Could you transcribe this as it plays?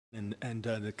and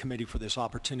the committee for this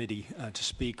opportunity to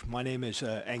speak. My name is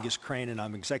Angus Crane, and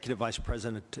I'm Executive Vice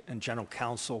President and General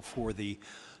Counsel for the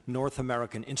North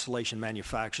American Insulation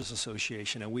Manufacturers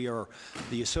Association, and we are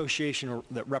the association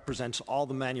that represents all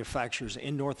the manufacturers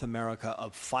in North America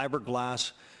of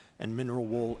fiberglass and mineral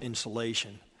wool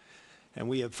insulation. And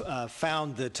we have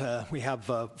found that we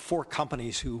have 4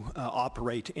 companies who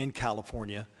operate in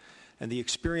California. And the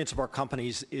experience of our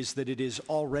companies is that it is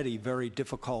already very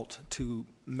difficult to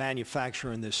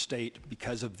manufacture in this state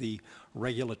because of the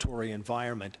regulatory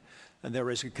environment. And there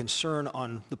is a concern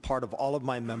on the part of all of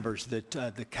my members that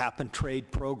the cap and trade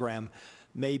program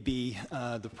may be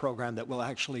the program that will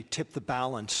actually tip the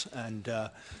balance and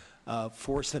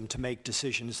force them to make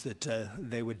decisions that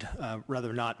they would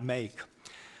rather not make.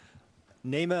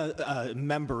 NEMA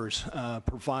members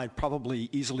provide probably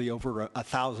easily over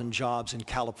 1,000 jobs in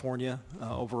California,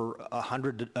 over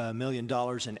 $100 million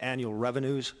in annual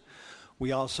revenues.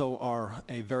 We also are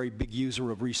a very big user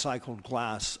of recycled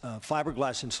glass.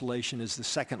 Fiberglass insulation is the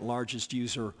second largest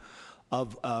user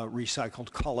of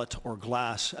recycled cullet or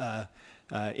glass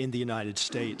in the United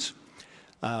States.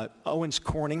 Owens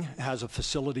Corning has a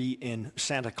facility in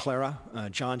Santa Clara.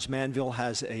 Johns Manville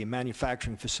has a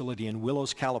manufacturing facility in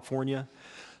Willows, California.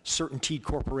 CertainTeed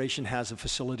Corporation has a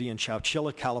facility in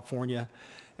Chowchilla, California.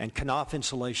 And Knauf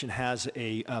Insulation has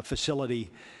a facility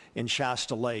in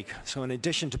Shasta Lake. So in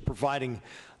addition to providing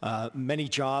many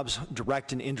jobs,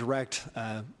 direct and indirect,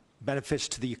 benefits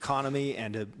to the economy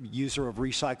and a user of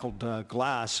recycled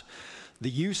glass, the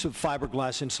use of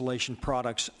fiberglass insulation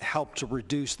products help to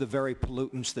reduce the very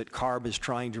pollutants that CARB is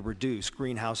trying to reduce,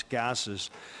 greenhouse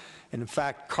gases. And in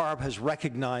fact, CARB has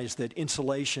recognized that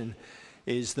insulation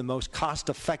is the most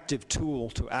cost-effective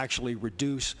tool to actually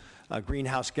reduce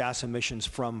greenhouse gas emissions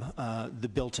from the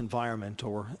built environment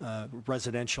or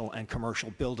residential and commercial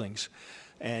buildings.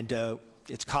 And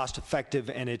it's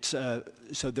cost-effective, and it's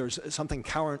so there's something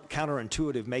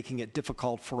counterintuitive making it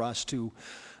difficult for us to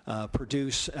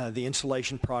produce the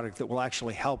insulation product that will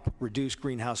actually help reduce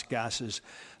greenhouse gases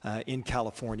in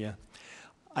California.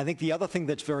 I think the other thing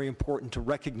that's very important to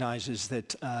recognize is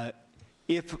that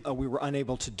if we were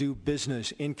unable to do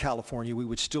business in California, we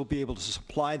would still be able to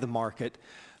supply the market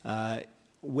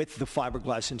with the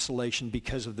fiberglass insulation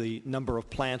because of the number of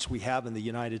plants we have in the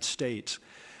United States.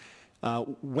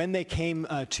 When they came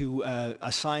to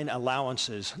assign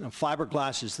allowances,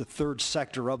 fiberglass is the third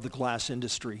sector of the glass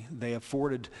industry. They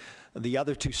afforded the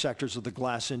other 2 sectors of the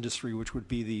glass industry, which would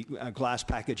be the glass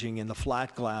packaging and the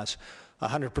flat glass,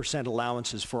 100%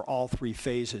 allowances for all 3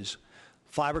 phases.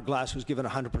 Fiberglass was given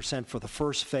 100% for the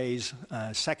first phase,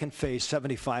 second phase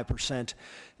 75%,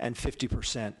 and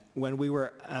 50%. When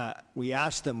we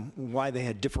asked them why they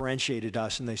had differentiated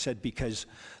us, and they said because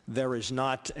there is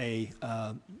not a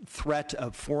threat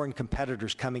of foreign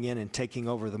competitors coming in and taking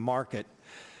over the market.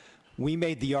 We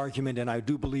made the argument, and I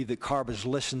do believe that CARB has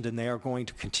listened, and they are going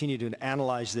to continue to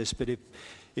analyze this, but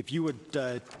if you would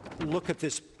look at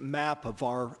this map of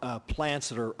our plants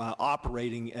that are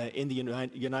operating in the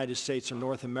United States or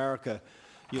North America,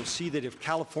 you'll see that if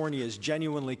California is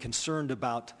genuinely concerned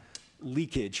about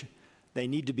leakage, they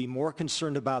need to be more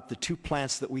concerned about the 2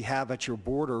 plants that we have at your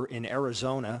border in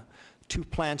Arizona, 2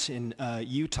 plants in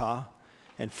Utah,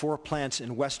 and 4 plants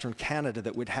in Western Canada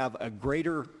that would have a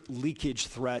greater leakage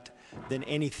threat than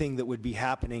anything that would be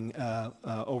happening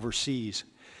overseas.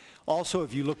 Also,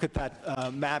 if you look at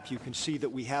that map, you can see that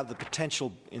we have the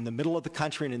potential in the middle of the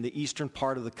country and in the eastern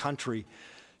part of the country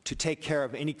to take care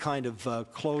of any kind of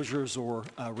closures or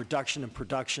reduction in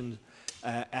production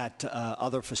at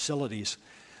other facilities.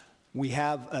 We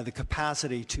have the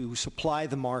capacity to supply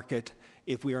the market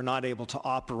if we are not able to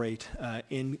operate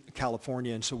in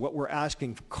California. And so what we're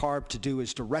asking CARB to do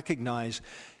is to recognize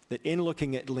that in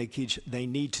looking at leakage, they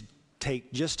need to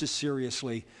take just as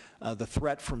seriously the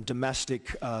threat from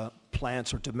domestic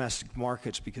plants or domestic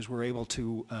markets, because we're able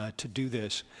to do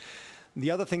this.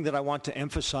 The other thing that I want to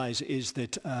emphasize is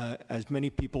that, as many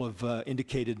people have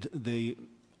indicated, the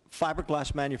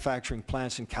fiberglass manufacturing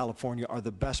plants in California are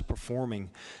the best performing,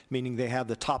 meaning they have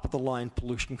the top-of-the-line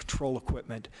pollution control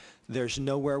equipment. There's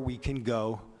nowhere we can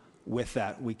go with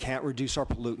that. We can't reduce our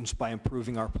pollutants by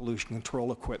improving our pollution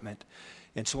control equipment.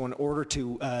 And so in order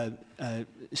to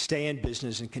stay in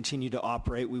business and continue to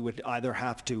operate, we would either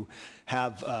have to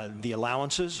have the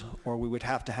allowances, or we would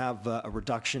have to have a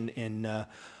reduction in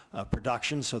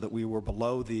production so that we were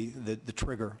below the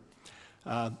trigger.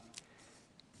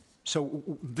 So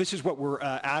this is what we're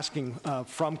asking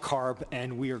from CARB,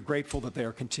 and we are grateful that they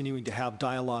are continuing to have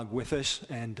dialogue with us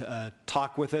and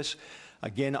talk with us.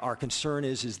 Again, our concern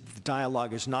is the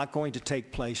dialogue is not going to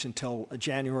take place until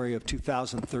January of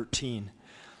 2013.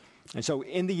 And so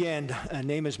in the end,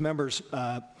 NAMA's members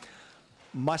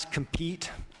must compete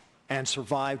and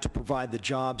survive to provide the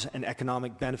jobs and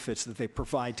economic benefits that they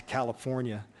provide to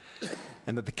California.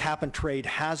 And that the cap-and-trade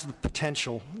has the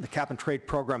potential, the cap-and-trade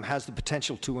program has the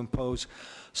potential to impose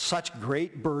such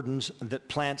great burdens that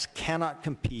plants cannot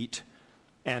compete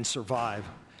and survive.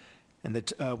 And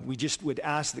that we just would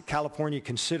ask that California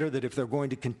consider that if they're going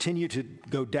to continue to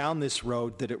go down this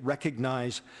road, that it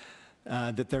recognize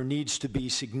that there needs to be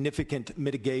significant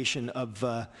mitigation of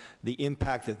the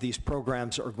impact that these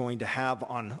programs are going to have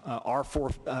on our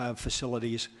four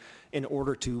facilities in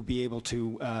order to be able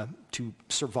to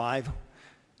survive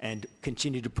and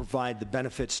continue to provide the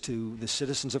benefits to the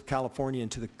citizens of California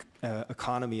and to the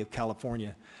economy of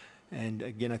California. And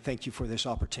again, I thank you for this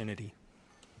opportunity.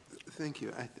 Thank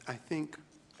you. I think,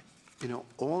 you know,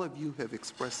 all of you have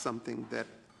expressed something that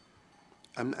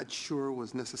I'm not sure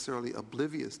was necessarily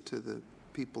oblivious to the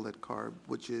people at CARB,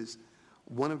 which is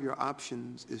one of your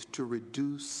options is to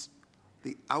reduce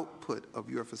the output of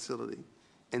your facility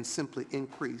and simply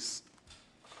increase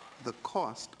the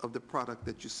cost of the product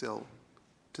that you sell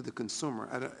to the consumer.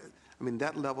 I mean,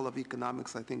 that level of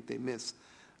economics, I think they miss.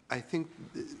 I think,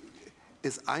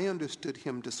 as I understood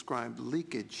him describe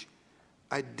leakage,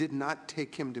 I did not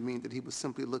take him to mean that he was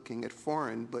simply looking at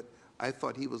foreign, but I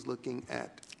thought he was looking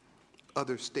at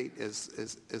other state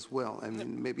as well. I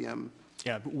mean, maybe I'm...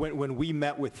 Yeah, when we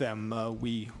met with them,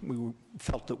 we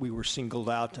felt that we were singled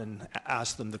out and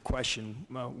asked them the question,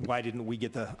 why didn't we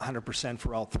get the 100%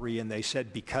 for all three? And they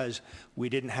said because we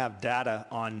didn't have data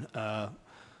on,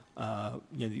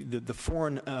 you know, the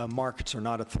foreign markets are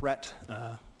not a threat.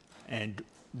 And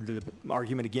the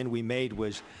argument again we made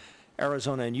was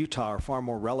Arizona and Utah are far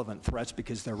more relevant threats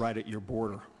because they're right at your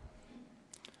border.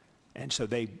 And so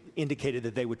they indicated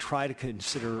that they would try to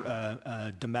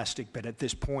consider domestic, but at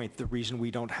this point, the reason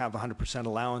we don't have 100%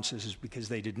 allowances is because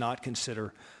they did not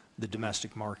consider the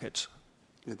domestic markets.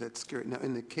 Yeah, that's scary. Now,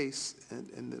 in the case,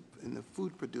 in the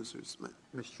food producers,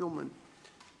 Ms. Schulman,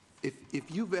 if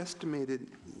you've estimated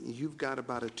you've got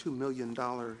about a $2 million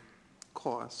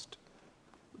cost,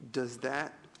 does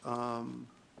that,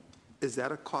 is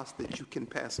that a cost that you can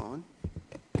pass on?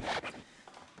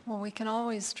 Well, we can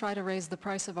always try to raise the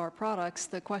price of our products.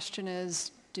 The question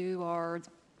is, do our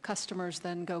customers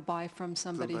then go buy from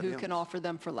somebody who can offer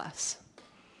them for less?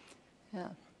 Yeah.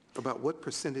 About what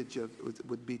percentage of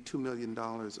would be $2 million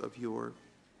of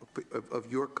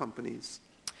your company's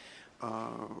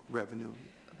revenue?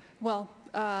 Well,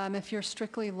 if you're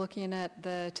strictly looking at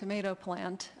the tomato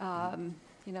plant,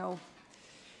 you know,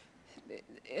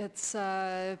 it's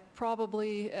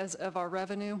probably, as of our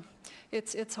revenue,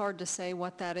 it's hard to say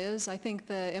what that is. I think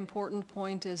the important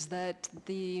point is that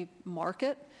the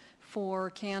market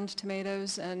for canned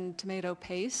tomatoes and tomato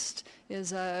paste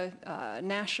is a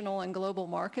national and global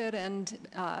market, and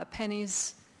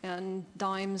pennies and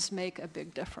dimes make a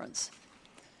big difference.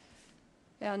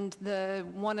 And the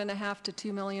 $1.5 to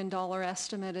 $2 million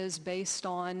estimate is based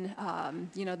on,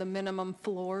 you know, the minimum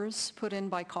floors put in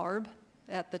by CARB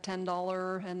at the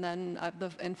 $10 and then the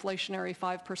inflationary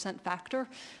 5% factor.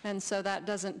 And so that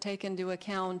doesn't take into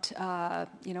account,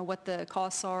 you know, what the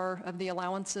costs are of the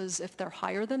allowances if they're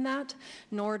higher than that,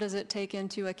 nor does it take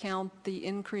into account the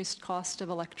increased cost of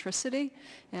electricity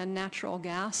and natural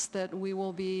gas that we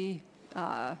will be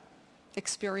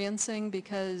experiencing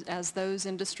because as those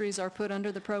industries are put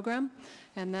under the program,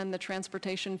 and then the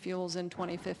transportation fuels in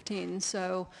 2015.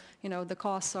 So, you know, the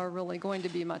costs are really going to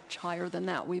be much higher than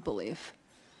that, we believe.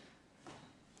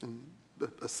 And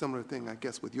a similar thing, I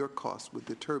guess, with your cost with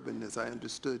the turbine, as I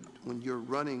understood, when you're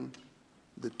running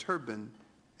the turbine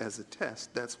as a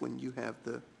test, that's when you have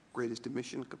the greatest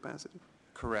emission capacity?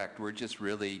 Correct. We're just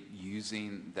really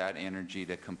using that energy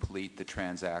to complete the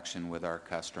transaction with our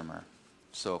customer.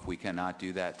 So if we cannot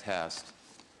do that test,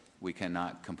 we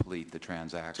cannot complete the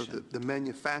transaction. So the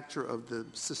manufacturer of the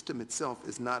system itself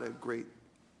is not a great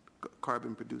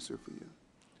carbon producer for you?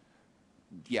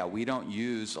 Yeah, we don't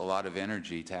use a lot of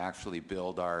energy to actually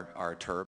build our turbine.